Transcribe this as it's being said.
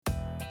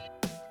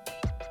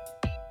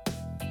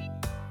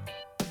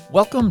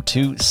Welcome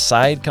to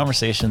Side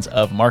Conversations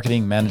of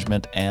Marketing,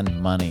 Management,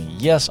 and Money.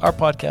 Yes, our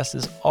podcast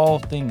is all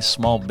things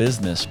small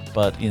business,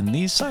 but in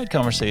these side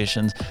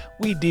conversations,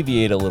 we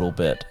deviate a little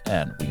bit,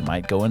 and we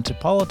might go into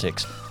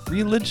politics,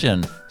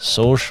 religion,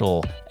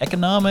 social,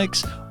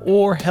 economics,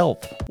 or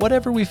health,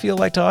 whatever we feel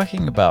like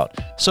talking about.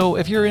 So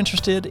if you're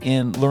interested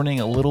in learning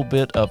a little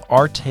bit of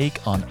our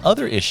take on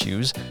other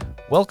issues,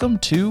 welcome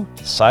to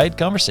Side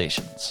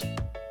Conversations.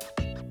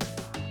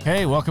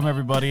 Hey, welcome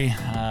everybody.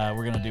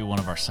 We're going to do one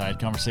of our side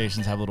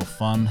conversations, have a little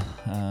fun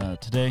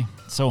today.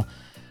 So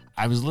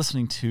I was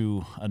listening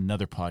to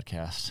another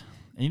podcast.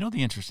 And you know,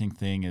 the interesting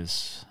thing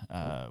is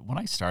when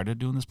I started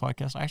doing this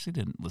podcast, I actually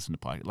didn't listen to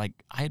podcasts. Like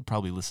I had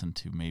probably listened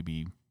to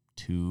maybe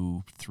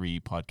 2-3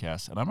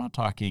 podcasts. And I'm not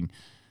talking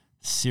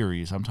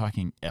series, I'm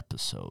talking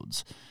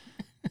episodes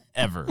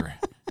ever.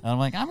 And I'm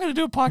like, I'm going to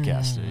do a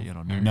podcast,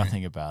 knew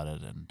nothing about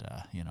it. And,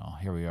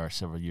 here we are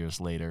several years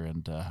later,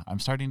 and I'm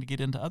starting to get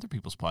into other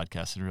people's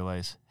podcasts and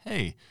realize,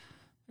 hey,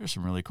 there's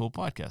some really cool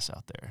podcasts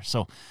out there.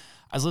 So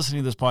I was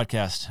listening to this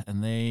podcast,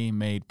 and they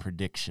made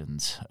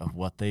predictions of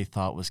what they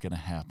thought was going to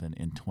happen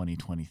in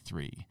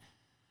 2023.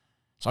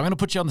 So I'm going to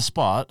put you on the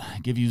spot,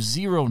 give you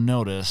zero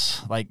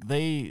notice. Like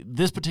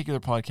this particular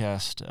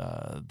podcast,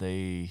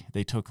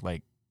 they took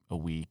like a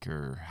week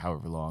or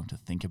however long to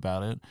think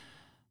about it.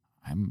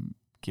 I'm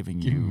giving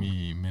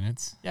me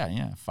minutes.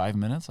 Yeah, 5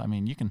 minutes. I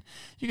mean, you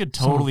could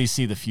totally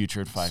see the future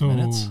in 5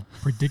 minutes. So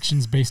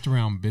predictions based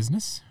around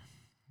business?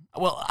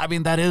 Well, I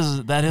mean that is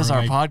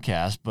our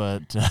podcast,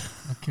 but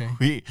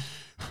okay.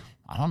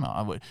 I don't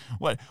know.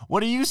 What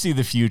do you see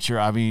the future?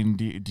 I mean,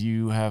 do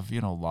you have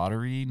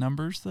lottery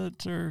numbers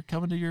that are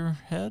coming to your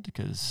head?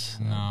 Because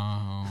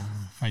no,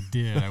 if I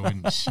did, I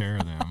wouldn't share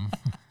them.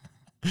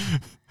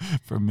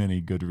 For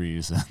many good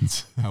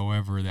reasons.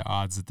 However, the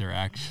odds that they're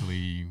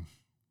actually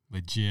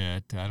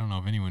legit, I don't know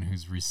of anyone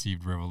who's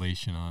received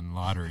Revelation on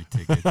lottery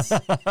tickets.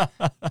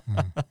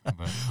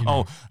 But,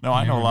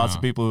 I know lots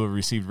of people who have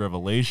received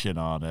Revelation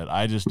on it.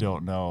 I just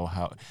don't know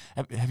how.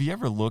 Have you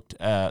ever looked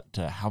at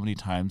how many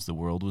times the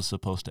world was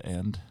supposed to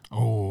end?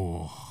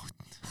 Oh,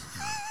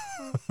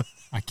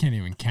 I can't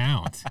even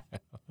count.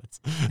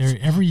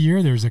 Every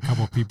year there's a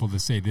couple of people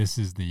that say this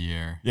is the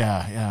year.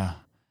 Yeah.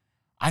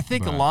 I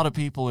think a lot of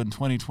people in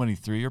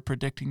 2023 are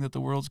predicting that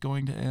the world's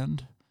going to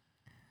end.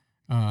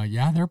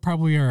 There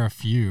probably are a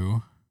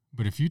few,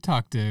 but if you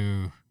talk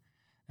to,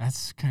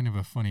 that's kind of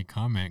a funny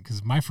comment,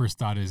 because my first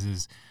thought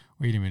is,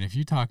 wait a minute, if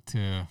you talk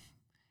to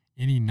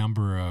any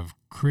number of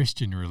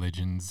Christian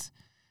religions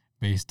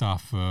based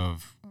off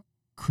of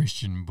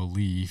Christian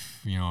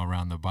belief,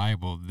 around the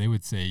Bible, they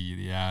would say,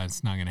 yeah,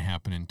 it's not going to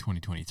happen in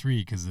 2023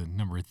 because the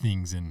number of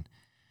things in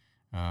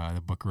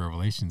the book of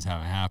Revelations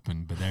haven't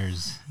happened, but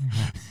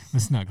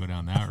let's not go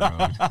down that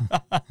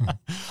road.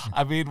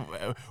 I mean,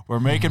 we're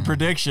making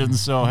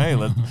predictions, so hey,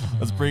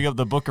 let's bring up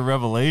the book of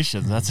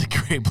Revelations. That's a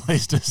great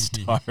place to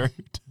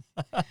start.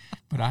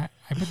 But I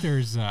bet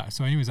there's,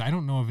 so anyways, I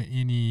don't know of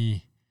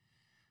any,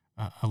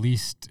 at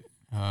least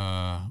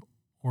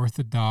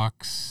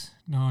Orthodox,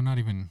 no, not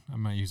even, I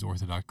might use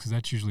Orthodox, because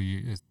that's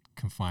usually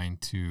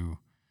confined to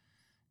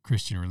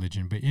Christian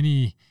religion, but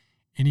any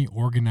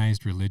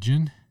organized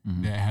religion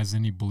that has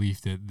any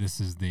belief that this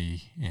is the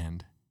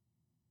end.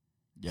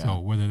 Yeah. So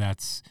whether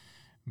that's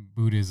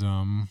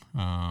Buddhism,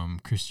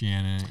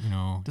 Christianity,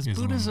 Does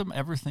Islam. Buddhism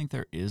ever think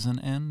there is an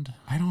end?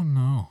 I don't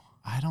know.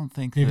 I don't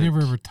think they've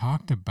never ever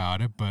talked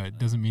about it, but it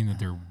doesn't mean that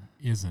there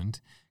isn't.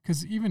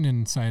 Because even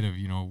inside of,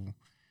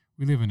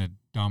 we live in a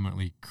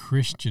dominantly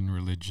Christian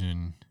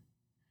religion,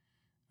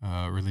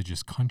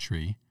 religious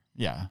country.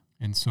 Yeah.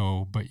 And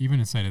so, but even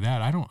inside of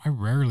that, I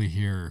rarely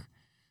hear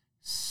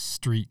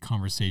street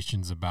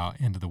conversations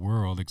about end of the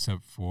world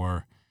except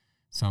for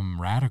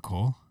some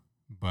radical,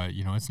 but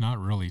it's not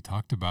really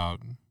talked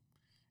about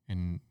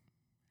and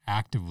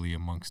actively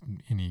amongst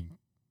any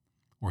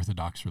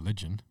Orthodox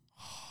religion.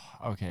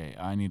 Okay,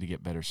 I need to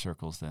get better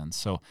circles then.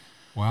 So,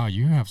 wow,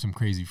 you have some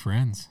crazy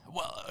friends.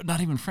 Well, not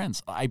even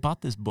friends. I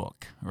bought this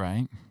book,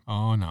 right?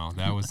 Oh no,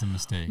 that was a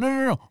mistake.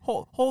 No.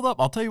 Hold up.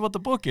 I'll tell you what the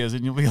book is,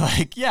 and you'll be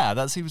like, yeah,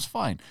 that seems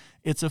fine.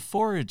 It's a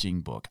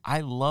foraging book.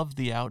 I love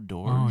the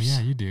outdoors. Oh,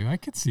 yeah, you do. I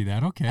could see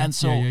that. Okay. And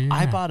so yeah.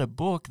 I bought a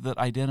book that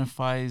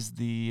identifies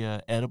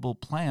the edible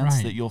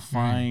plants that you'll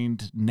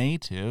find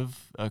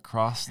native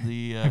across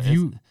the...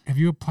 Have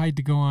you applied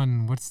to go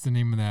on, what's the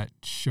name of that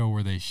show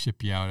where they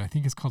ship you out? I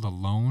think it's called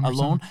Alone.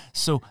 Alone?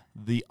 So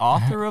the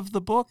author of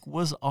the book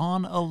was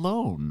on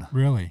Alone.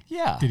 Really?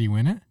 Yeah. Did he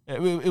win it?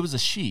 It was a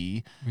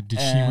she. Did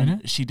she win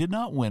it? She did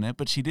not win it,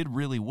 but she did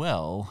really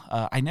well.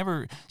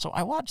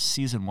 I watched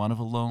season 1 of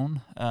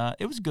Alone.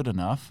 It was good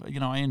enough.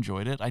 I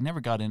enjoyed it. I never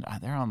got in.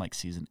 They're on like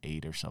season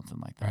 8 or something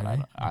like that.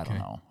 Really? I don't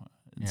know.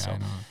 I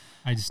know.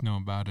 I just know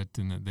about it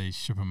and that they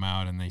ship them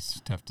out and they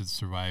have to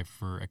survive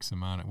for X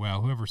amount.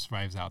 Whoever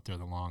survives out there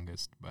the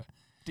longest. But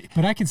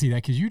I can see that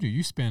because you do.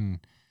 You spend,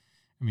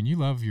 you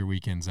love your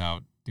weekends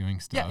out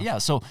doing stuff. Yeah.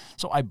 So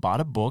I bought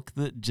a book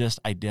that just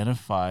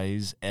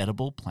identifies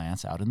edible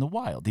plants out in the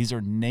wild. These are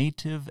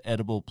native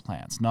edible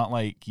plants, not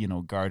like,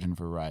 garden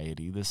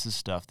variety. This is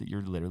stuff that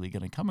you're literally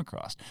going to come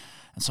across.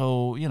 And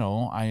so,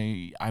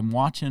 I'm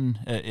watching,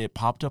 it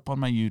popped up on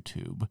my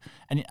YouTube,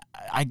 and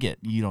I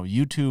get,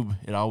 YouTube,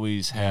 it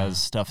always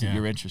has stuff that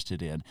you're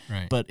interested in.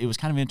 Right. But it was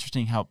kind of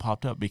interesting how it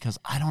popped up because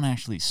I don't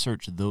actually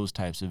search those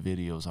types of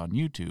videos on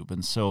YouTube.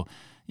 And so,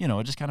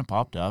 it just kind of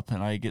popped up,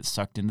 and I get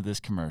sucked into this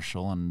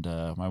commercial, and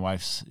my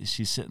wife's,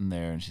 she's sitting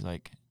there, and she's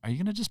like, "Are you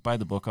going to just buy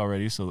the book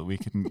already so that we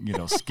can,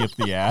 skip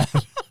the ad?"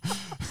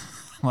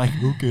 I'm like,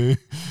 okay.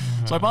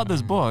 So I bought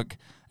this book,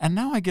 and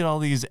now I get all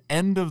these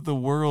end of the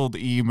world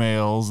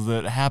emails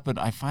that happen.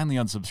 I finally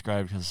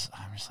unsubscribed because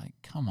I'm just like,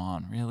 come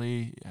on,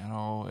 really?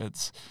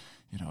 It's,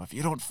 if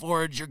you don't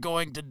forage, you're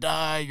going to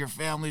die. Your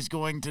family's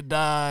going to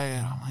die.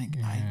 And I'm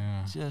like,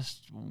 I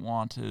just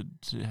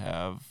wanted to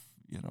have,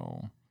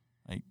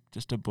 like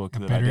just a book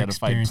that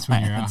identified plants.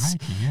 When you're out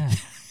hiking, yeah.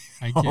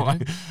 I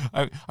get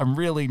it. I'm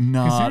really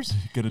not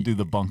going to do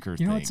the bunker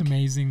thing. What's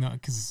amazing, though,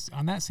 because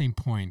on that same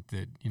point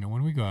that,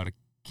 when we go out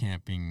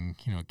camping,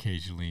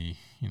 occasionally,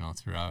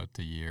 throughout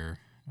the year,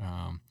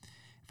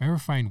 if I ever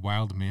find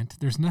wild mint,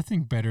 there's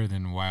nothing better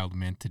than wild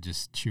mint to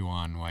just chew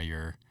on while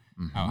you're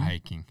out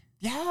hiking.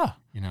 Yeah.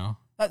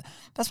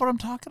 That's what I'm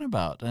talking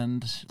about.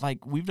 And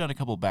like we've done a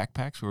couple of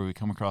backpacks where we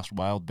come across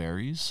wild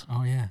berries.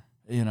 Oh, yeah.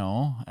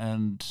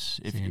 And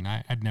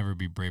I'd never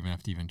be brave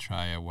enough to even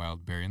try a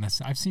wild berry. And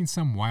I've seen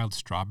some wild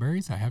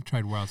strawberries. I have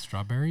tried wild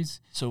strawberries.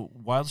 So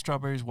wild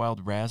strawberries,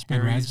 wild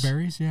raspberries. And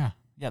raspberries, yeah.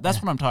 Yeah,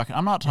 that's what I'm talking.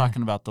 I'm not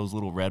talking about those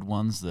little red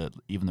ones that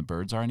even the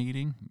birds aren't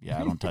eating. Yeah,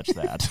 I don't touch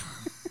that.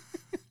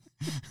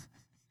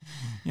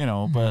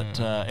 But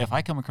if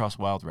I come across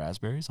wild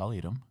raspberries, I'll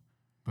eat them.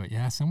 But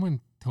yeah,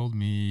 someone told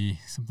me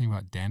something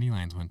about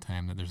dandelions one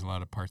time, that there's a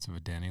lot of parts of a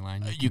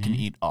dandelion you can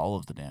eat all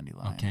of the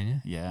dandelion. Oh, can you?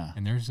 Yeah.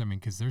 And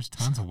because there's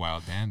tons of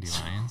wild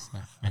dandelions.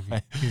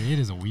 It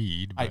is a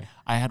weed. But.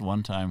 I had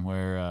one time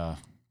where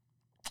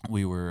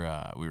we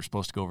were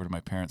supposed to go over to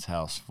my parents'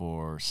 house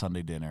for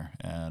Sunday dinner,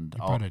 and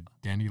you brought a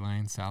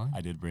dandelion salad?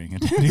 I did bring a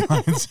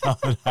dandelion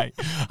salad.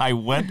 I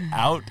went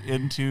out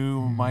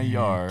into my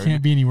yard.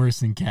 Can't be any worse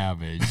than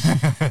cabbage.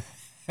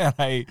 And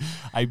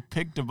I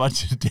picked a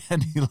bunch of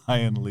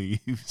dandelion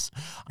leaves.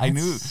 I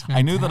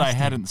knew that I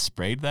hadn't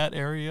sprayed that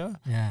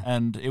area,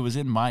 and it was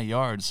in my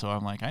yard, so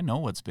I'm like, I know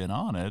what's been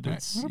on it.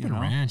 It's what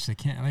about ranch? They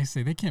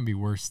can't be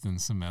worse than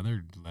some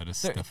other lettuce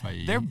stuff I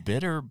eat. They're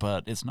bitter,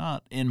 but it's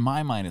not, in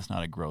my mind, it's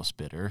not a gross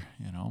bitter,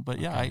 But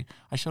yeah,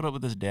 I showed up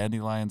with this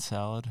dandelion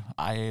salad.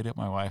 I ate it.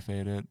 My wife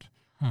ate it.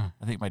 Huh.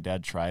 I think my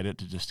dad tried it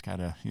to just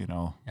kind of,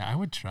 Yeah, I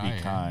would try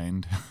be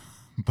kind.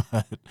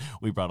 But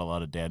we brought a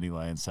lot of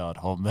dandelion salad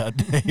home that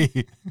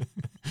day.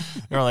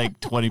 There were like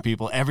 20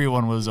 people.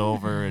 Everyone was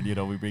over, and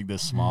we bring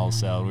this small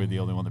salad. We're the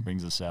only one that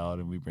brings a salad,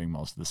 and we bring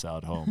most of the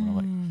salad home. And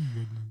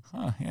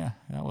we're like, yeah,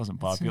 that wasn't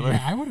popular.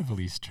 I would have at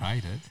least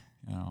tried it.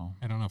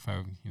 I don't know if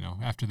I,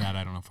 after that,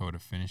 I don't know if I would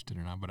have finished it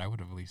or not, but I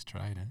would have at least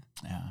tried it.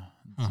 Yeah.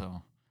 Huh. So,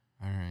 all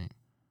right.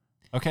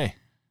 Okay.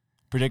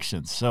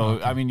 Predictions. So,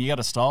 okay. You got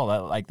to stall that.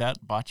 Like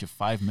that bought you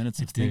 5 minutes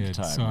of think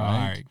time. So, right? All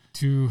right.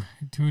 Two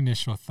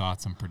initial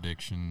thoughts on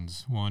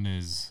predictions. One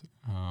is,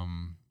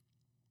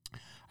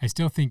 I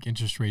still think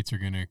interest rates are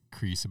going to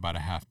increase about a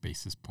half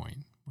basis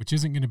point, which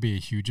isn't going to be a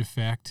huge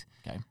effect.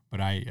 Okay.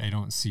 But I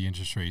don't see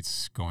interest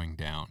rates going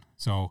down.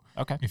 So,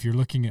 okay. If you're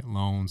looking at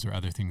loans or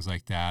other things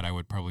like that, I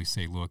would probably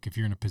say, look, if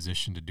you're in a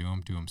position to do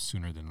them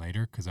sooner than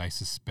later, because I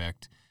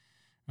suspect.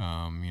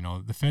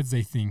 The feds,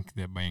 they think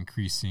that by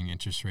increasing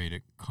interest rate,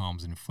 it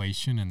calms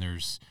inflation, and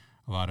there's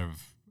a lot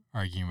of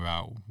arguing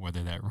about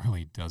whether that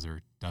really does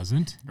or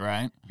doesn't,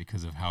 right?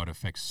 Because of how it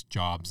affects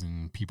jobs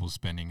and people's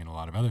spending and a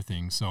lot of other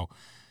things. So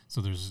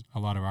there's a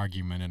lot of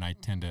argument, and I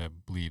tend to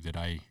believe that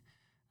I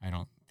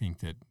don't think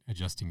that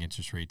adjusting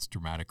interest rates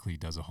dramatically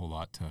does a whole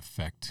lot to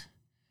affect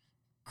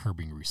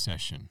curbing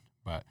recession.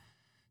 But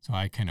so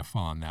I kind of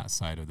fall on that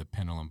side of the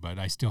pendulum. But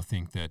I still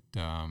think that.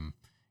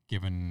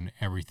 Given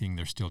everything,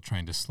 they're still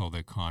trying to slow the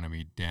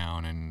economy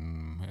down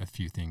and a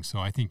few things. So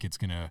I think it's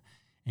going to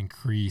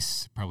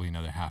increase probably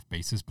another half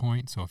basis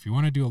point. So if you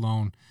want to do a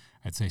loan,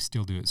 I'd say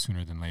still do it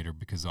sooner than later,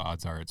 because the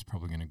odds are it's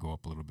probably going to go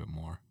up a little bit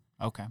more.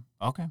 Okay.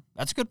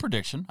 That's a good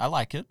prediction. I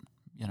like it.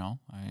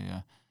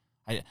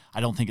 I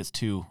don't think it's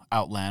too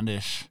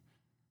outlandish,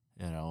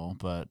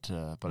 but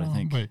I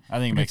think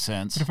it makes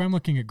sense. But if I'm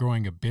looking at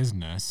growing a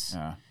business,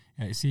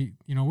 see,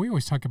 we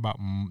always talk about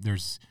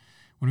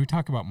when we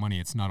talk about money,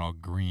 it's not all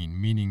green,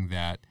 meaning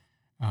that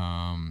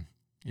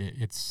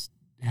it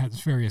has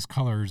various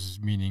colors,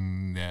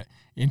 meaning that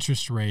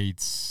interest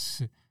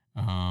rates,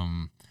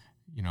 loan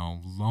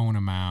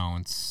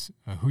amounts,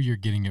 who you're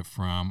getting it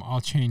from, all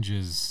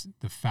changes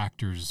the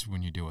factors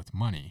when you deal with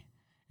money.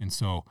 And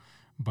so,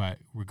 but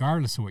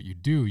regardless of what you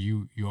do,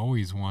 you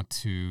always want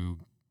to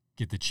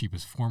get the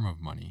cheapest form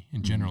of money.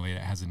 And generally,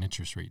 it has an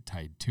interest rate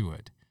tied to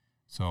it.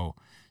 So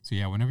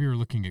yeah, whenever you're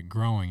looking at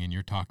growing and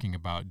you're talking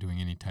about doing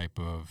any type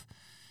of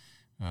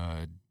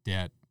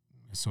debt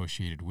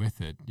associated with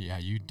it, yeah,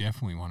 you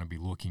definitely want to be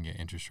looking at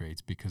interest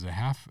rates, because a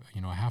half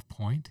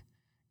point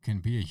can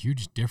be a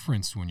huge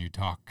difference when you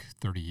talk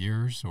 30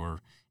 years or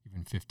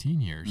even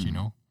 15 years,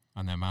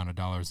 on the amount of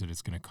dollars that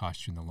it's going to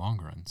cost you in the long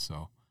run.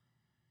 So,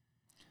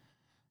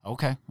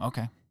 okay.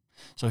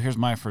 So here's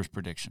my first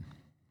prediction,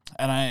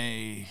 and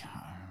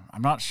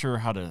I'm not sure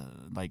how to,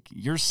 like,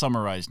 yours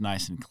summarized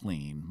nice and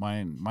clean.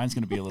 Mine's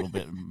going to be a little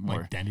bit more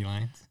like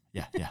dandelions.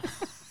 Yeah.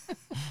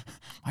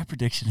 My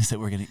prediction is that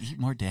we're going to eat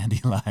more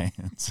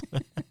dandelions.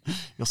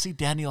 You'll see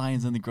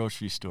dandelions in the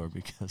grocery store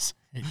because...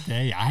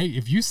 Hey,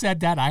 if you said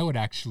that,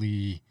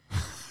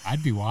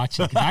 I'd be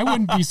watching, because I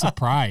wouldn't be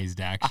surprised,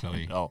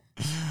 actually.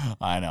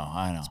 I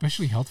know.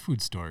 Especially health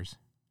food stores.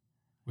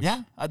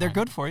 Yeah, they're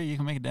good for you. You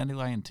can make a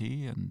dandelion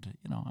tea and,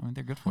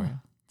 they're good for you.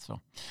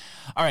 So,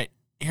 all right,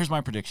 here's my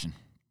prediction.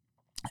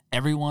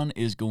 Everyone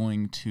is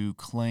going to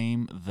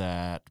claim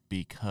that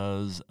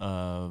because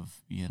of,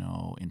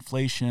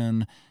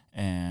 inflation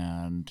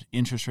and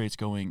interest rates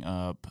going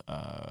up,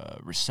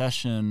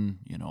 recession,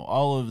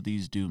 all of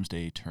these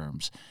doomsday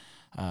terms,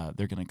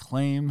 they're going to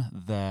claim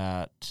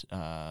that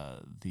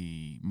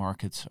the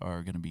markets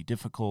are going to be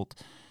difficult.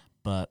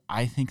 But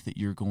I think that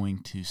you're going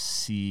to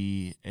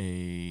see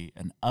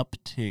an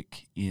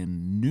uptick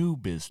in new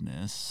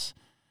business,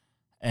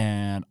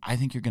 and I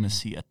think you're going to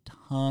see a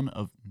ton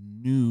of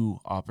new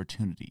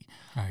opportunity.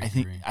 I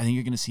think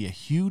you're going to see a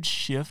huge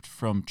shift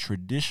from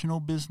traditional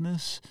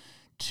business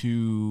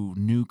to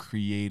new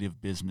creative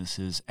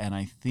businesses, and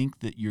I think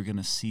that you're going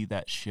to see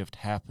that shift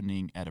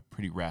happening at a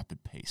pretty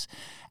rapid pace.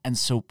 And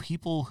so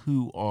people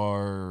who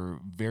are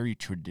very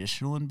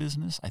traditional in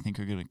business, I think,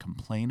 are going to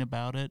complain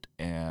about it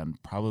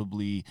and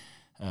probably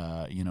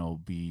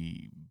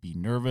be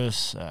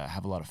nervous,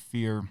 have a lot of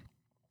fear.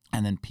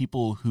 And then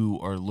people who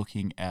are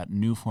looking at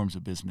new forms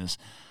of business,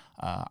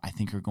 I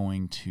think are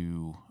going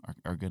to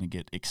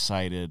get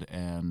excited,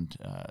 and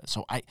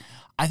so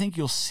I think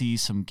you'll see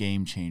some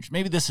game change.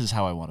 Maybe this is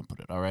how I want to put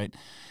it. All right,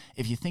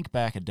 if you think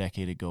back a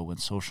decade ago when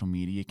social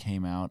media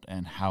came out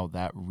and how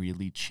that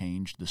really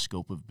changed the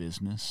scope of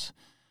business,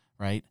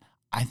 right?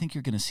 I think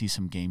you're going to see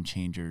some game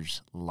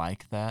changers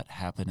like that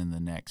happen in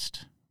the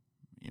next.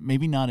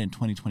 Maybe not in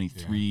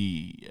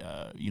 2023.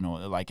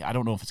 Like, I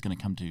don't know if it's going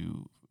to come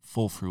to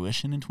full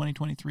fruition in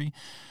 2023,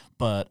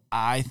 but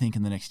I think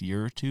in the next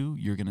year or two,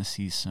 you're going to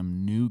see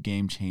some new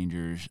game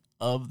changers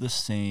of the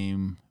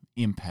same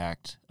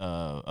impact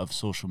of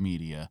social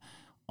media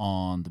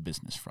on the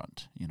business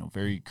front.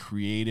 Very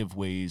creative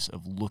ways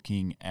of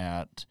looking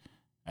at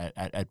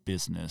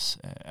business,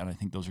 and I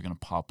think those are going to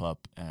pop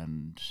up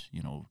and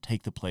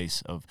take the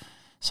place of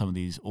some of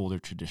these older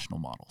traditional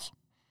models.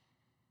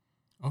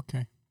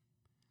 Okay.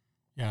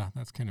 Yeah,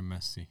 that's kind of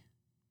messy.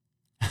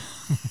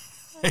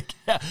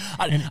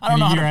 I don't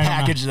know how to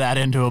package that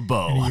into a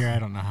bow. In a year, I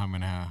don't know how I'm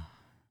going to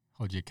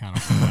hold you accountable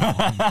for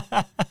that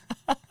one.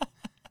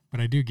 But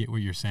I do get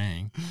what you're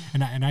saying.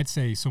 And I'd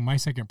say, so my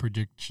second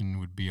prediction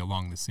would be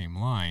along the same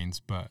lines,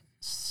 but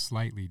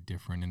slightly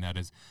different. And that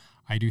is,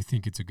 I do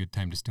think it's a good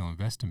time to still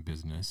invest in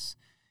business.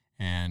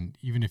 And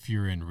even if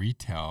you're in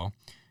retail,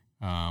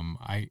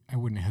 I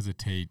wouldn't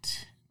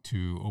hesitate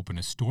to open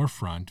a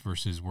storefront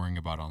versus worrying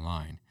about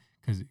online.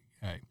 Because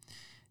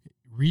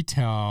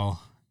retail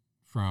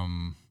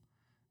from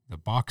the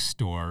box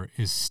store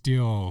is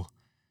still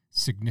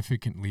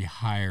significantly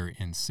higher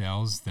in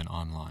sales than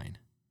online.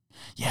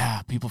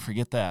 Yeah, people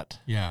forget that.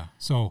 Yeah.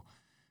 So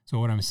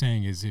what I'm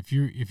saying is, if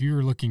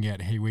you're looking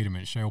at, hey, wait a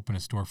minute, should I open a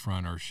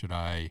storefront or should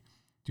I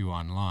do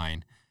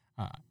online?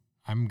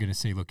 I'm going to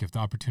say, look, if the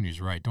opportunity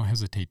is right, don't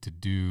hesitate to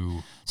do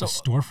a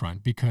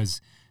storefront,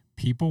 because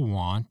people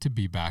want to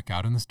be back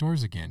out in the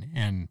stores again.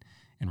 And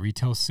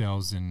retail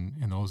sales and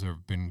those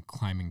have been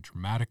climbing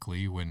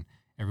dramatically when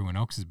everyone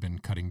else has been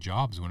cutting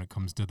jobs when it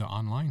comes to the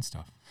online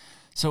stuff.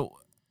 So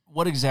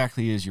what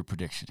exactly is your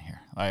prediction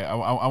here? I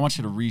want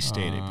you to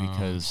restate it,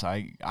 because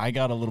I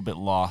got a little bit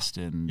lost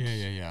in...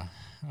 Yeah.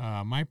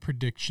 My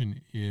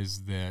prediction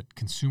is that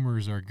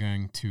consumers are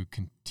going to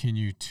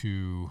continue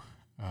to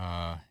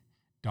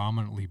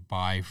dominantly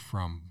buy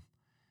from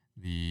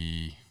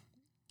the...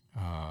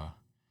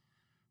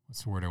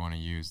 what's the word I want to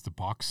use? The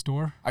box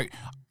store?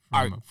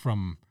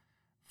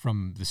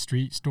 From the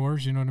street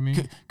stores, you know what I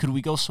mean? Could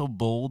we go so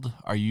bold?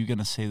 Are you going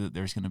to say that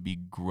there's going to be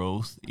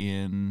growth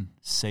in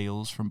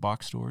sales from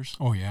box stores?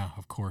 Oh, yeah,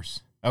 of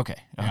course. Okay.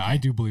 Yeah, I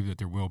do believe that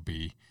there will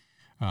be.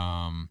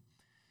 I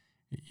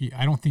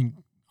don't think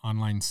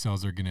online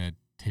sales are going to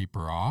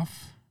taper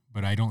off,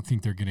 but I don't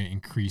think they're going to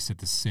increase at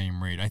the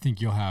same rate. I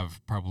think you'll have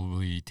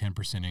probably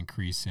 10%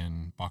 increase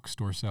in box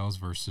store sales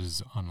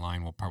versus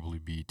online will probably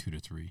be 2 to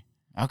 3.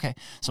 Okay,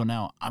 so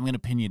now I'm going to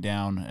pin you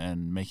down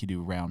and make you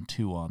do round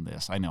 2 on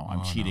this. I know,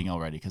 I'm cheating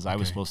already, because I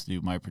was supposed to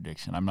do my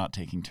prediction. I'm not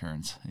taking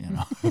turns,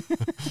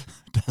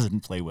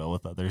 Doesn't play well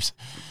with others.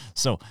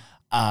 So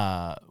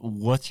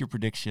what's your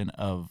prediction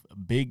of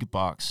big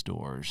box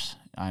stores?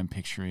 I'm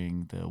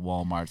picturing the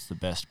Walmarts, the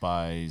Best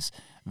Buys,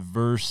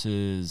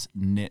 versus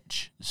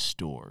niche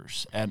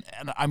stores. And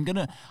I'm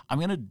gonna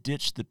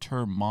ditch the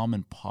term mom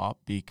and pop,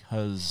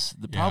 because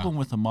the problem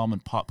with the mom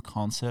and pop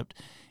concept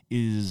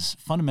is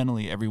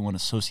fundamentally everyone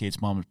associates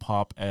mom and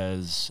pop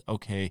as,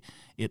 okay,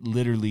 it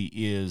literally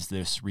is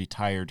this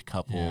retired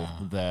couple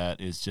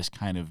that is just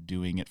kind of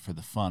doing it for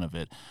the fun of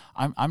it.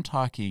 I'm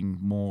talking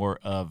more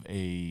of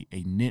a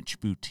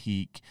niche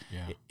boutique.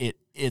 Yeah.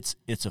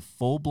 It's a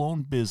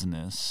full-blown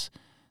business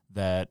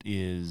that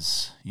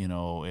is,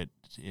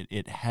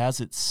 it has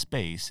its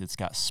space. It's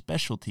got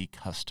specialty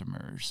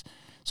customers.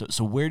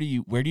 So where do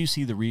you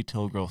see the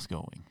retail growth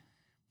going?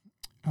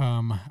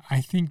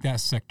 I think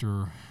that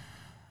sector,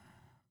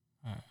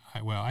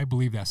 I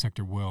believe that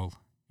sector will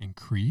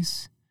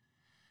increase,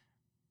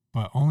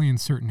 but only in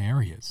certain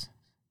areas.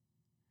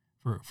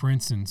 For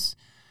instance,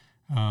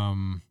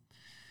 some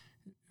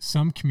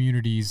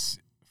communities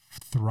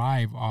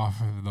thrive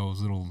off of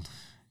those little,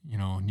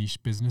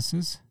 niche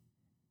businesses.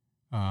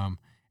 And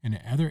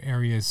other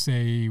areas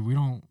say we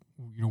don't,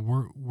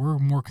 we're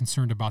more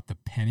concerned about the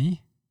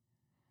penny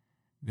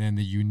than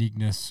the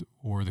uniqueness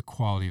or the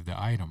quality of the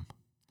item.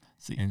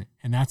 See.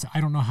 And that's,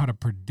 I don't know how to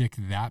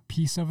predict that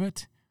piece of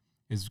it,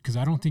 is because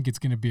I don't think it's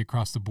going to be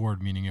across the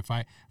board. Meaning if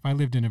I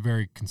lived in a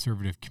very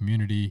conservative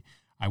community,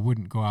 I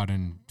wouldn't go out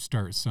and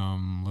start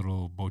some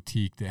little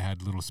boutique that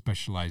had little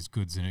specialized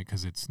goods in it,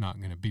 because it's not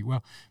going to be,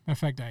 well, matter of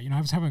fact, I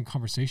was having a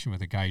conversation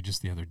with a guy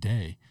just the other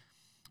day,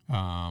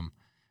 on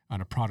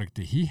a product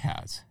that he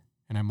has.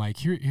 And I'm like,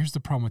 here's the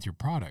problem with your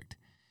product.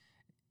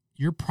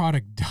 Your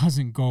product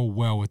doesn't go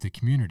well with the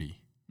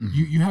community.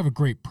 Mm-hmm. You have a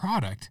great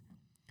product,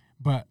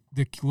 but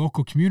the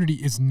local community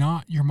is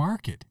not your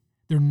market.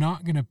 They're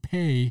not going to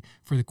pay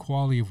for the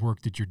quality of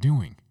work that you're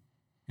doing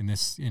in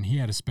this. And he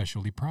had a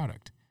specialty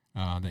product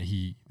that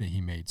he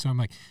made. So I'm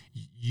like,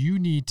 you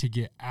need to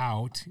get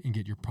out and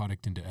get your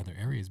product into other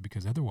areas,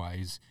 because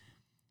otherwise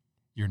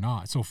you're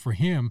not. So for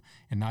him,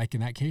 and like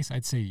in that case,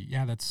 I'd say,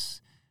 yeah,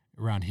 that's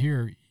around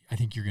here. I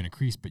think you're going to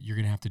increase, but you're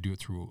going to have to do it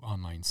through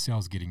online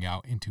sales, getting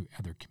out into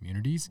other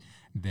communities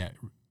that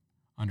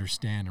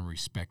understand and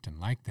respect and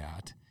like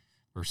that,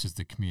 versus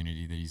the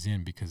community that he's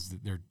in, because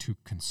they're too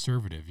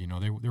conservative.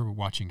 They're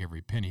watching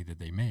every penny that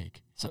they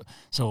make.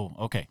 So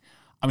okay,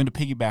 I'm going to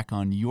piggyback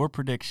on your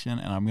prediction,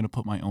 and I'm going to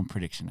put my own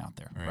prediction out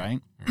there, right?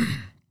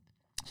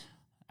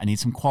 I need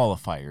some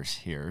qualifiers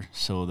here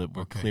so that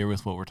we're clear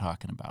with what we're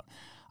talking about.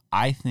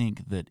 I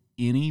think that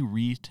any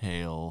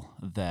retail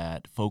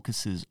that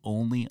focuses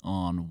only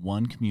on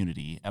one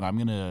community, and I'm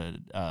going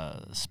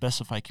to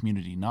specify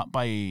community not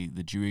by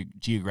the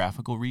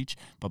geographical reach,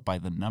 but by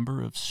the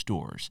number of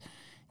stores.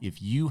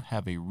 If you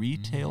have a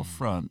retail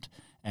front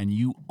and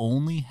you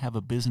only have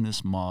a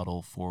business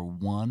model for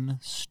one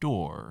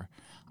store,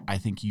 I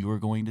think you are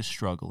going to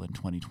struggle in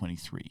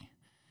 2023.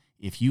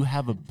 If you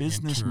have a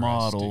business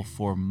model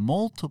for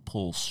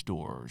multiple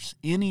stores,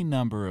 any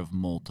number of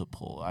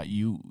multiple,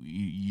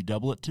 you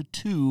double it to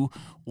 2,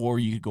 or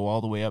you could go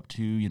all the way up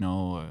to,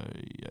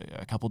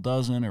 a couple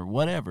dozen or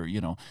whatever,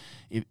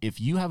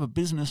 If you have a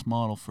business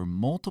model for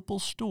multiple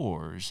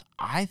stores,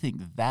 I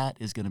think that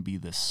is going to be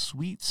the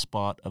sweet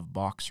spot of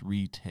box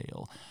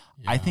retail.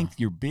 Yeah. I think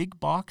your big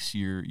box,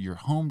 your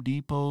Home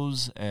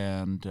Depots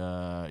and,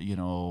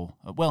 Home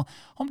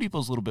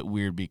Depot's a little bit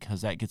weird,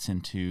 because that gets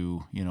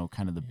into,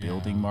 kind of the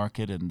building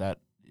market, and that,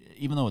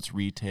 even though it's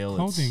retail,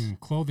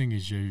 clothing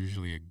is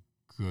usually a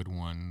good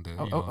one.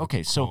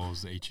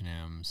 The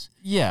H&M's.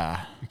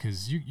 Yeah.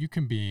 Because you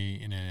can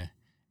be in a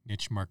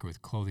niche market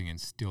with clothing and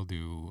still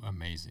do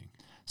amazing.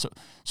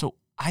 So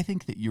I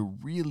think that your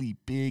really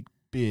big,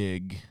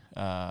 your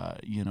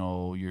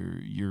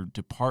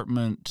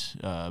department,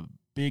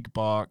 big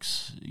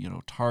box,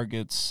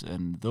 Targets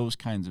and those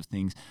kinds of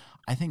things,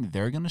 I think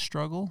they're going to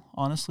struggle,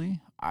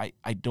 honestly. I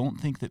don't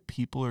think that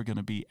people are going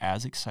to be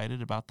as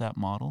excited about that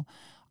model.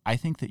 I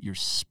think that your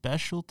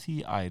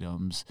specialty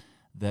items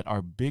that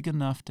are big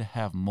enough to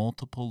have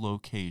multiple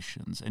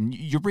locations, and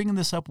you're bringing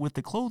this up with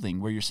the clothing,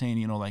 where you're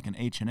saying, like an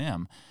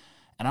H&M,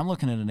 and I'm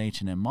looking at an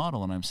H&M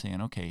model and I'm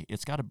saying, okay,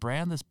 it's got a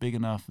brand that's big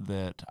enough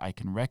that I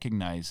can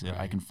recognize it.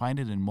 Right. I can find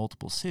it in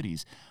multiple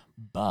cities,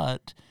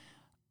 but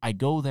I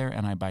go there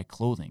and I buy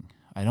clothing.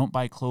 I don't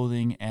buy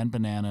clothing and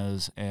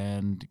bananas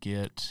and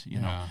get,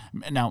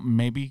 Now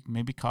maybe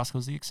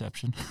Costco's the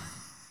exception.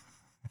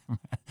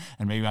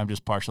 And maybe I'm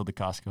just partial to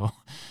Costco.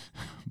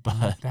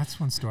 But that's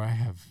one store I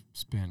have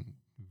spent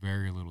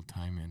very little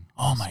time in.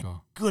 Oh my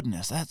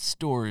goodness, that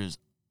store is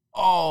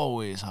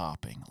always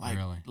hopping.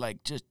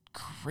 Like just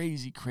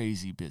crazy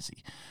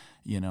busy,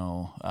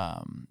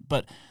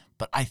 but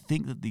I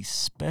think that the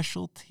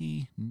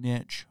specialty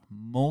niche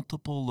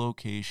multiple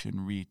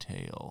location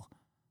retail,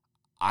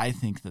 I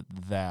think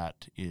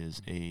that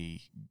is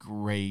a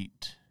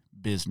great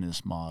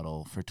business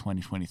model for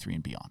 2023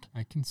 and beyond.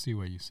 I can see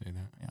why you say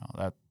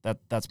that.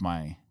 That's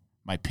my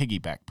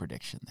piggyback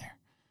prediction there.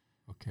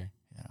 Okay.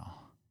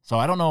 So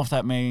I don't know if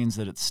that means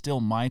that it's still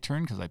my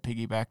turn because I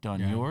piggybacked on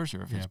yours,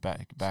 or if it's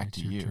back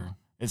to you. Turn.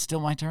 It's still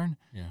my turn?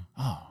 Yeah.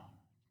 Oh.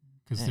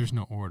 Because there's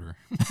no order.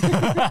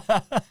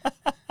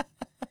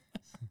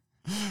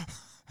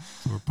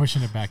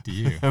 pushing it back to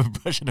you.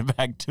 Pushing it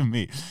back to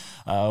me.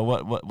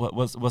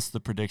 What's the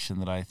prediction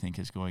that I think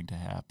is going to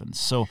happen?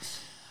 So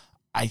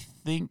I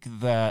think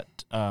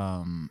that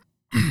I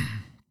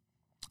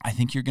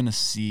think you're going to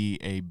see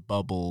a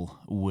bubble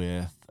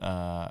with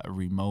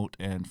remote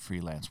and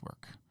freelance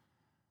work,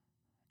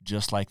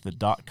 just like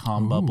the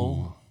 .com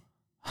bubble.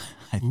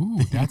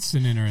 That's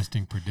an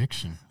interesting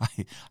prediction.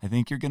 I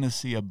think you're going to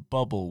see a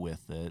bubble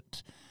with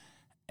it.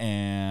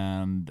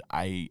 And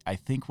I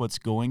think what's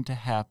going to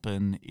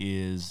happen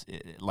is,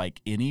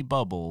 like any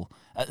bubble.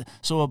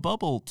 So a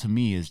bubble to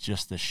me is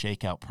just the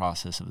shakeout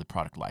process of the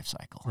product life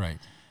cycle. Right.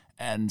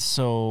 And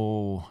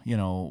so,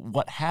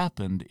 what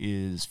happened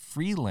is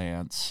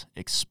freelance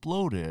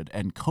exploded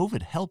and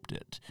COVID helped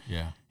it.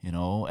 Yeah.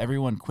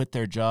 Everyone quit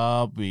their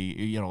job,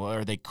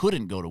 or they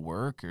couldn't go to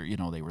work, or,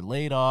 they were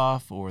laid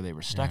off, or they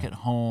were stuck at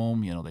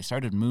home. They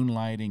started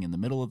moonlighting in the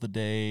middle of the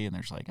day, and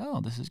they're just like, oh,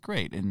 this is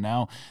great. And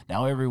now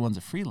everyone's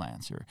a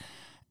freelancer.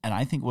 And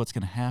I think what's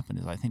going to happen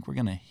is I think we're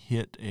going to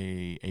hit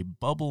a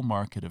bubble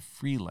market of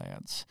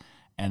freelance,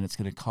 and it's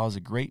going to cause a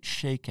great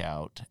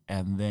shakeout,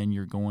 and then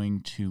you're going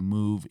to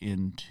move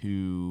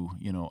into,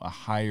 a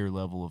higher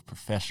level of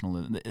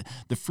professionalism.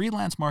 The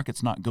freelance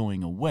market's not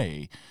going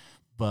away,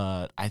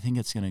 but I think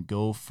it's going to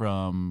go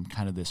from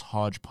kind of this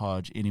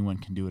hodgepodge, anyone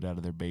can do it out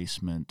of their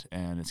basement,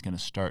 and it's going to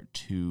start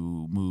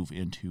to move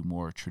into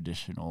more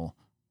traditional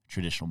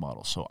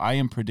models. So I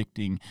am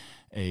predicting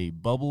a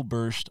bubble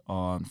burst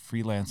on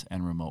freelance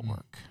and remote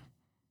work.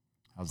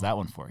 How's that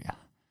one for you?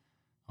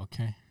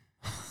 Okay.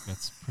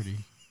 That's a pretty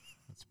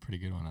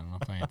good one. I don't know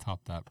if I can top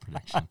that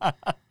prediction.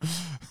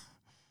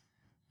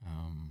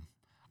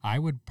 I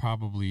would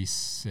probably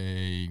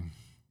say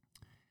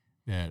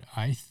that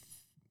I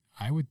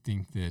would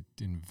think that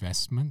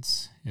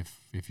investments,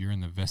 if you're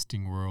in the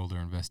vesting world or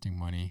investing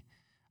money,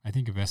 I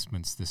think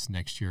investments this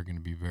next year are going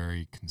to be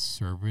very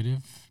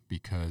conservative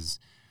because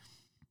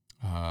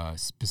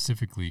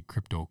specifically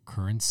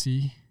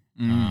cryptocurrency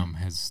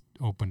has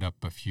opened up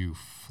a few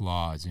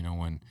flaws.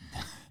 When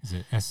is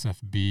it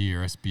SFB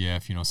or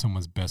SBF,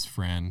 someone's best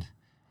friend.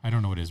 I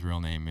don't know what his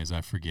real name is.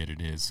 I forget it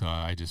is. So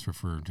I just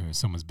refer to him as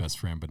someone's best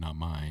friend, but not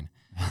mine,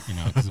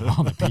 because of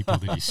all the people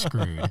that he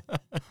screwed.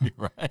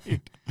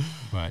 Right.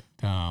 But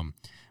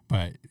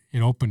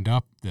it opened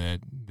up that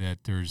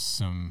there's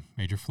some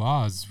major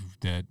flaws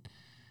that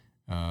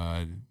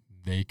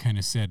they kind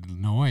of said,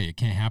 no way, it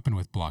can't happen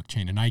with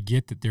blockchain. And I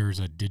get that there's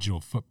a digital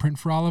footprint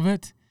for all of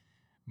it,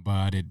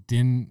 but it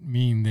didn't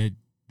mean that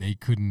they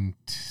couldn't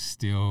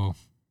still,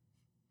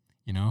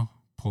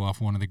 pull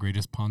off one of the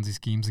greatest Ponzi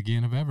schemes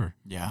again of ever.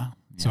 Yeah.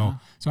 So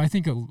I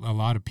think a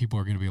lot of people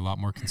are going to be a lot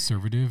more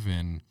conservative,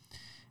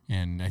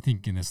 and I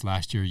think in this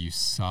last year you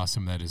saw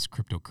some of that as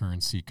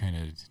cryptocurrency kind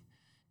of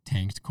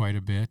tanked quite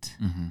a bit.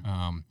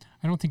 Mm-hmm.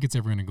 I don't think it's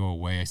ever going to go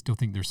away. I still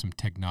think there's some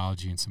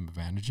technology and some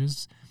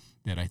advantages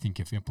that I think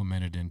if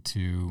implemented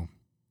into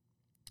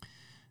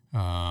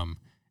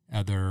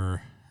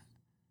other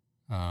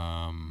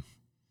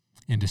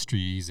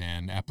industries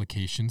and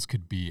applications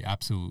could be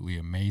absolutely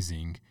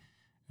amazing.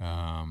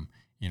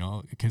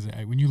 Because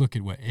when you look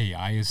at what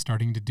AI is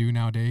starting to do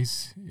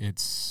nowadays,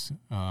 it's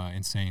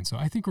insane. So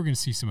I think we're going to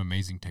see some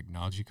amazing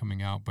technology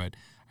coming out, but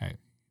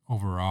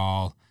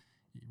overall,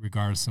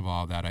 regardless of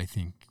all that, I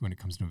think when it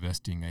comes to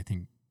investing, I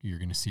think you're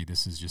going to see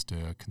this is just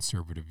a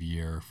conservative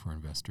year for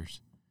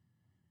investors.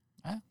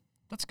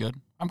 That's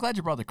good. I'm glad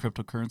you brought the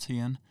cryptocurrency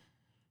in.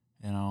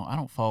 I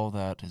don't follow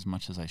that as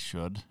much as I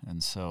should,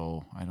 and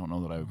so I don't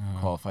know that I'm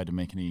qualified to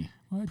make any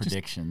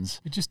predictions.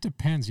 It just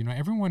depends.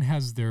 Everyone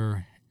has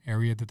their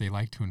area that they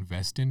like to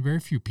invest in. Very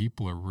few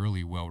people are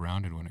really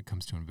well-rounded when it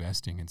comes to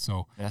investing, and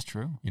so that's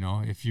true.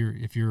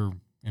 If you're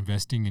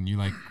investing and you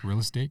like real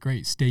estate,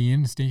 great.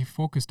 Stay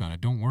focused on it.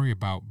 Don't worry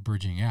about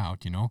bridging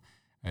out.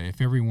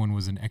 If everyone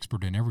was an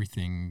expert in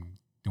everything,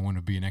 they want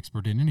to be an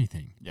expert in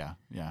anything. Yeah.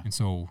 And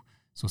so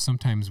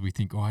sometimes we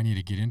think, I need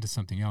to get into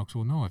something else.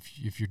 Well, no,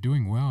 if you're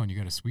doing well and you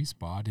got a sweet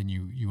spot and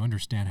you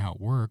understand how it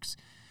works,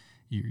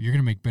 you're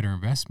going to make better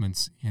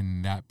investments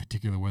in that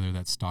particular, whether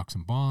that's stocks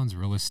and bonds,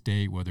 real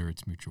estate, whether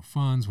it's mutual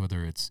funds,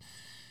 whether it's,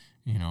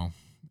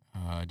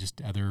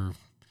 just other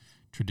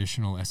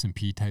traditional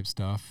S&P type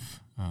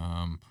stuff,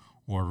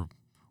 or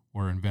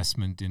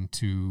investment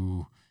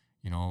into,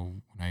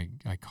 when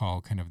I call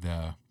kind of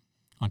the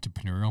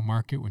entrepreneurial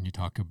market, when you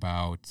talk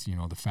about,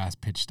 the fast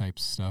pitch type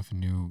stuff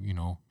and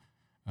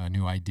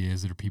new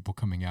ideas that are people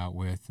coming out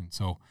with. And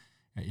so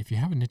if you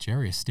have a niche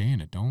area, stay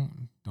in it.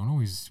 Don't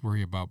always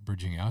worry about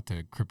bridging out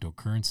to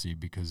cryptocurrency,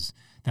 because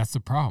that's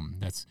the problem.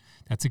 That's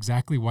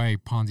exactly why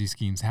Ponzi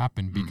schemes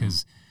happen,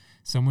 because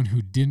someone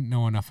who didn't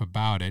know enough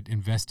about it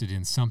invested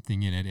in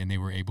something in it, and they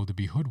were able to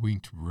be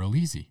hoodwinked real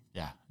easy.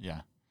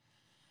 Yeah.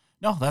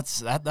 No,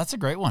 that's a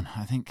great one.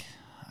 I think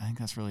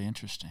that's really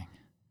interesting.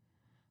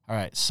 All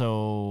right,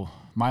 so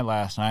my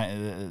last,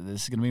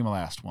 this is going to be my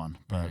last one,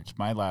 but right.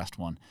 My last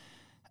one,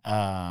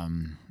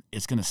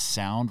 it's going to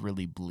sound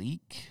really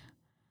bleak.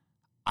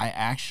 I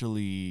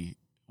actually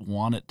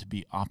want it to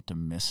be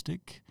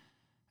optimistic,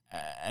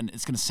 and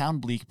it's going to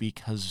sound bleak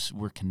because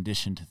we're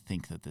conditioned to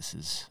think that this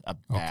is a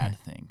bad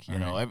thing. You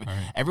know,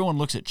 everyone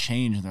looks at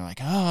change and they're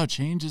like, "Oh,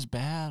 change is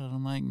bad," and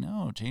I'm like,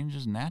 "No, change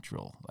is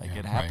natural. Like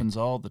it happens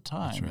all the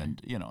time."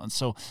 And you know, and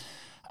so,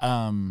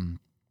 I'm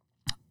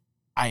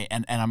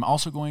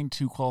also going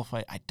to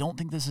qualify. I don't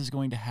think this is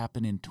going to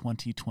happen in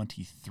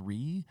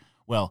 2023.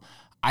 Well,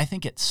 I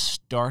think it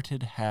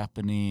started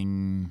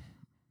happening,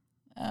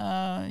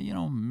 you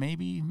know,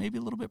 maybe a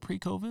little bit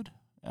pre-COVID.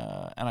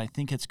 And I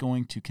think it's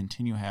going to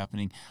continue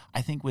happening.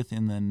 I think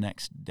within the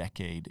next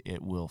decade,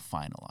 it will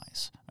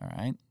finalize. All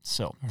right.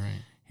 So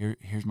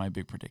here's my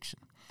big prediction.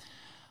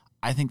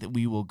 I think that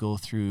we will go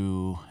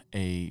through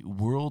a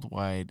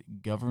worldwide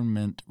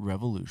government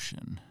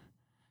revolution.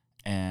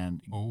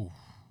 And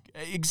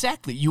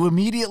exactly, you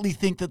immediately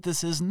think that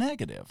this is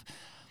negative.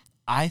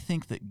 I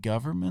think that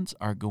governments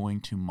are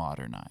going to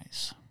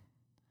modernize.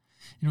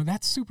 You know,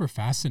 that's super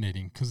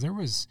fascinating because there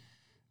was...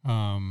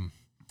 and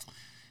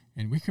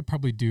we could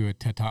probably do a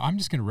TED Talk. I'm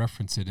just going to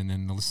reference it, and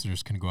then the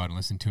listeners can go out and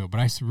listen to it. But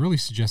I really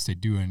suggest they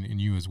do in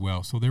you as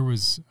well. So there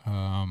was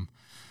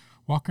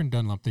Walker &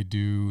 Dunlop. They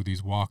do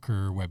these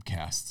Walker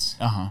webcasts.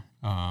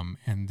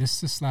 And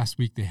this last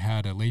week, they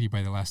had a lady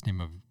by the last name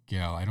of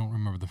Gehl. I don't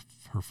remember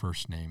her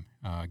first name.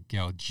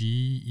 Gehl,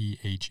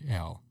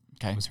 G-E-H-L.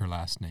 Okay. Was her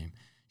last name.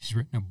 She's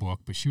written a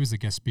book, but she was a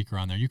guest speaker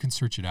on there. You can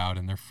search it out,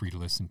 and they're free to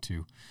listen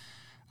to.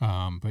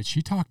 But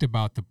she talked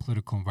about the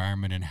political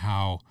environment and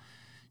how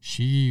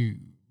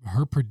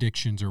her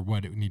predictions are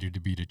what it needed to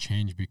be to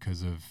change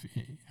because of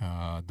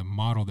the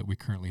model that we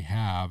currently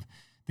have.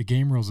 The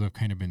game rules have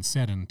kind of been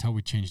set, and until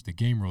we change the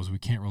game rules, we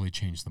can't really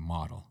change the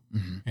model.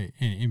 And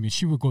I mean,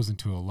 she goes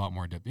into a lot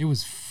more depth. It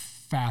was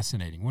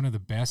fascinating. One of the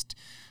best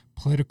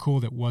political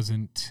that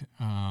wasn't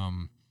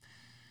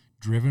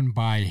driven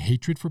by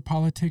hatred for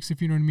politics,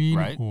 if you know what I mean,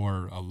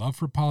 or a love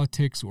for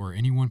politics or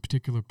any one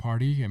particular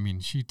party. I mean,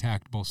 she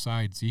attacked both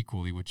sides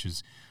equally, which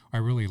is I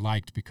really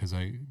liked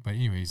but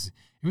anyways,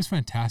 it was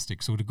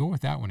fantastic. So to go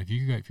with that one, if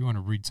you want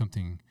to read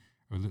something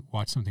or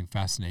watch something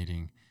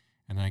fascinating,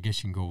 and then I guess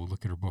you can go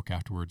look at her book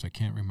afterwards. I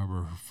can't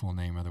remember her full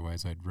name,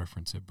 otherwise I'd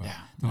reference it. But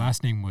the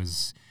last name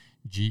was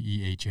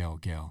G-E-H-L,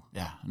 Gehl.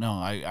 Yeah, no,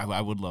 I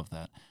would love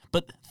that.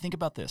 But think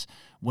about this.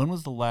 When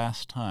was the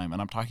last time, and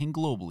I'm talking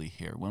globally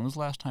here, when was the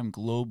last time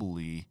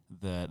globally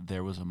that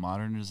there was a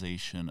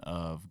modernization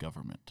of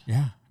government?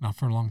 Yeah, not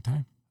for a long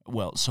time.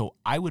 Well, so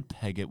I would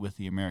peg it with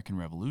the American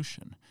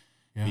Revolution.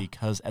 Yeah.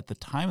 Because at the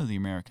time of the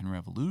American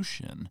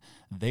Revolution,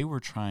 they were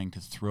trying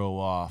to throw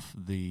off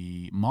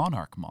the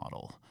monarch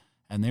model.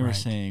 And they were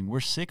saying, we're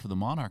sick of the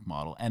monarch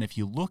model. And if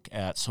you look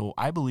at, so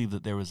I believe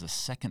that there was a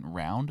second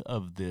round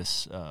of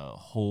this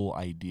whole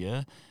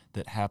idea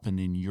that happened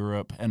in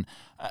Europe. And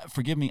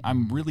forgive me,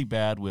 I'm really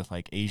bad with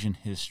like Asian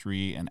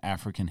history and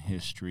African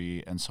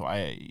history. And so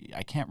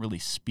I can't really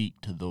speak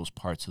to those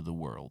parts of the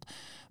world.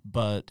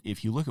 But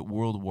if you look at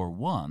World War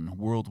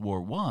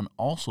I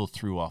also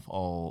threw off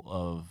all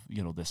of,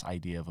 you know, this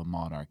idea of a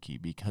monarchy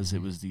because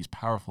it was these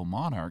powerful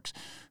monarchs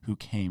who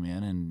came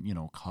in and, you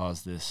know,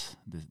 caused this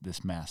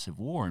massive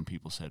war. And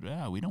people said,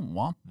 we don't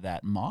want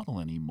that model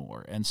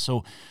anymore. And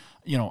so,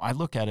 you know, I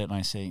look at it and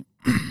I say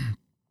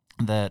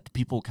that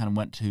people kind of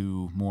went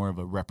to more of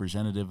a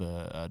representative,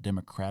 a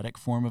democratic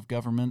form of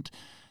government.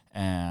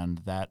 And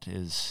that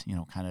is, you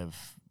know, kind of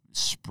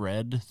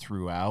spread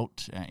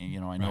throughout. You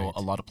know, I know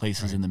a lot of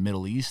places in the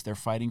Middle East, they're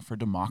fighting for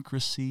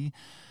democracy.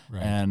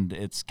 And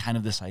it's kind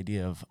of this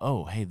idea of,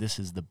 oh, hey, this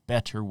is the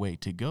better way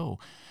to go.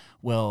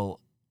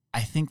 Well,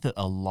 I think that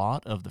a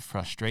lot of the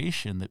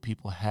frustration that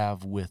people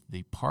have with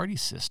the party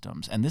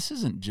systems, and this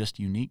isn't just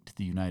unique to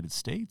the United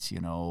States,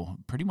 you know,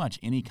 pretty much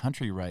any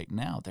country right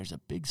now, there's a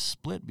big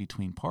split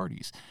between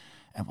parties.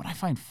 And what I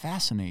find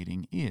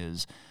fascinating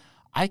is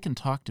I can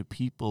talk to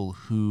people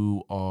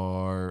who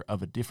are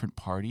of a different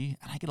party,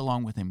 and I get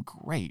along with them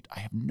great. I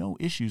have no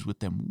issues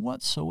with them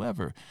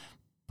whatsoever.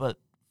 But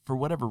for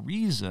whatever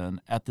reason,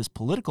 at this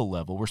political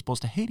level, we're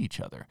supposed to hate each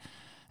other.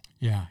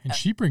 Yeah, and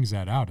she brings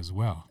that out as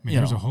well. I mean,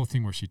 there's a whole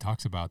thing where she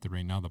talks about that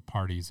right now the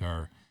parties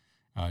are,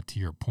 to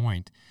your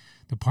point,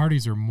 the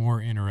parties are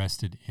more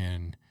interested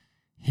in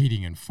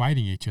hating and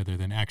fighting each other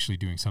than actually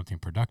doing something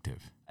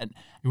productive,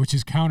 which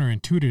is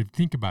counterintuitive to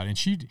think about.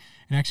 And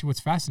actually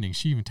what's fascinating,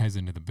 she even ties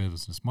into the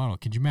business model.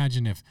 Could you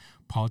imagine if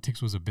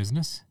politics was a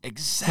business?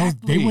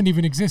 Exactly. They wouldn't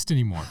even exist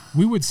anymore.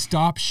 We would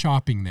stop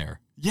shopping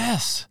there.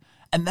 Yes.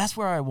 And that's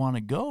where I want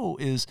to go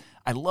is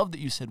I love that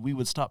you said we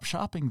would stop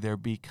shopping there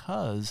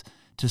because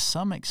to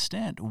some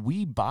extent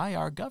we buy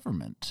our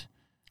government.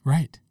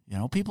 Right. You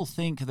know, people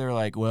think they're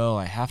like, well,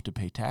 I have to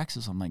pay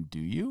taxes. I'm like, do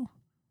you?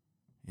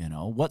 You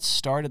know, what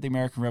started the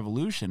American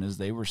Revolution is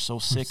they were so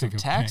sick of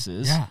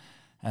taxes.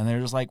 And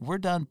they're just like, we're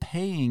done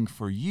paying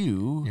for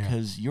you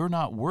because you're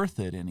not worth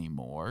it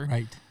anymore.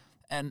 Right.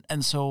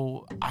 And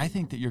so I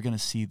think that you're going to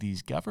see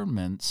these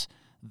governments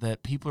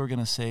that people are going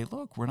to say,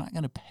 look, we're not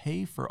going to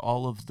pay for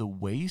all of the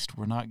waste.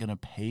 We're not going to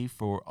pay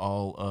for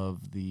all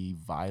of the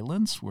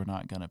violence. We're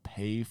not going to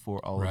pay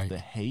for all of the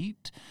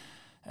hate.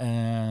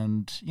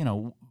 And, you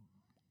know,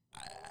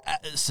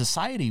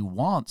 society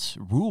wants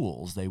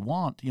rules. They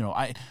want, we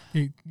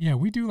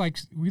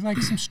like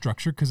some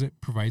structure because it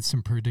provides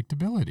some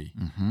predictability.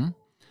 Mm-hmm.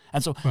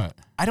 And so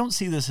I don't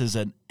see this as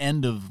an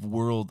end of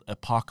world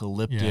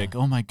apocalyptic,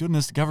 oh my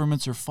goodness, the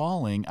governments are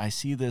falling. I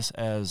see this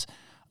as,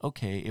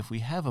 okay, if we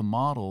have a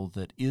model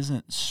that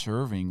isn't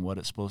serving what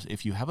it's supposed to,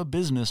 if you have a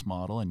business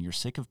model and you're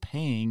sick of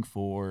paying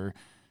for,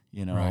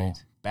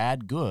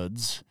 bad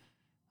goods,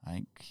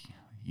 like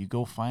you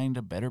go find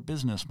a better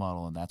business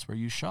model and that's where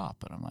you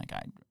shop. And I'm like,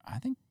 I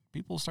think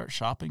people start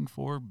shopping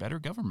for better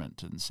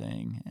government and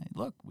saying, hey,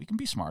 look, we can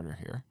be smarter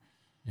here.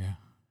 Yeah.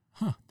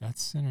 Huh.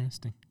 That's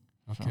interesting.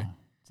 Okay.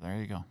 So there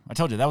you go. I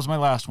told you that was my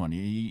last one.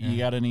 You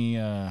got any,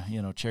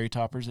 cherry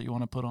toppers that you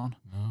want to put on?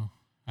 No,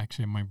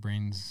 actually my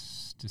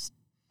brain's just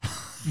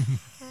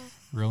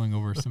rolling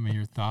over some of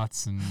your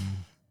thoughts and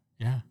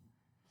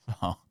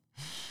So,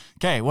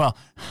 okay. Well,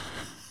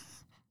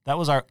 that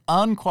was our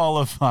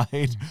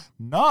unqualified,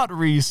 not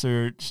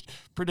researched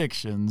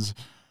predictions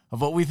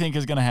of what we think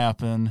is going to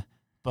happen.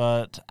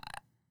 But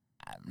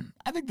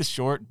I think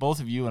both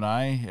of you and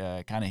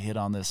I kind of hit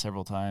on this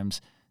several times.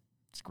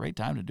 It's a great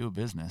time to do a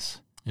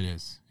business. It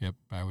is. Yep.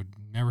 I would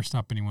never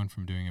stop anyone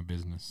from doing a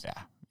business.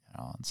 Yeah.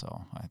 And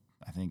so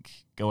I think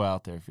go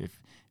out there.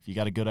 If you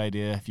got a good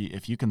idea,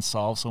 if you can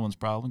solve someone's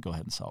problem, go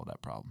ahead and solve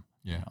that problem.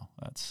 Yeah.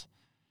 That's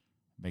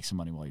make some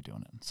money while you're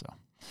doing it. So,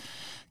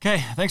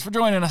 okay. Thanks for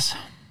joining us.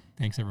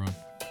 Thanks, everyone.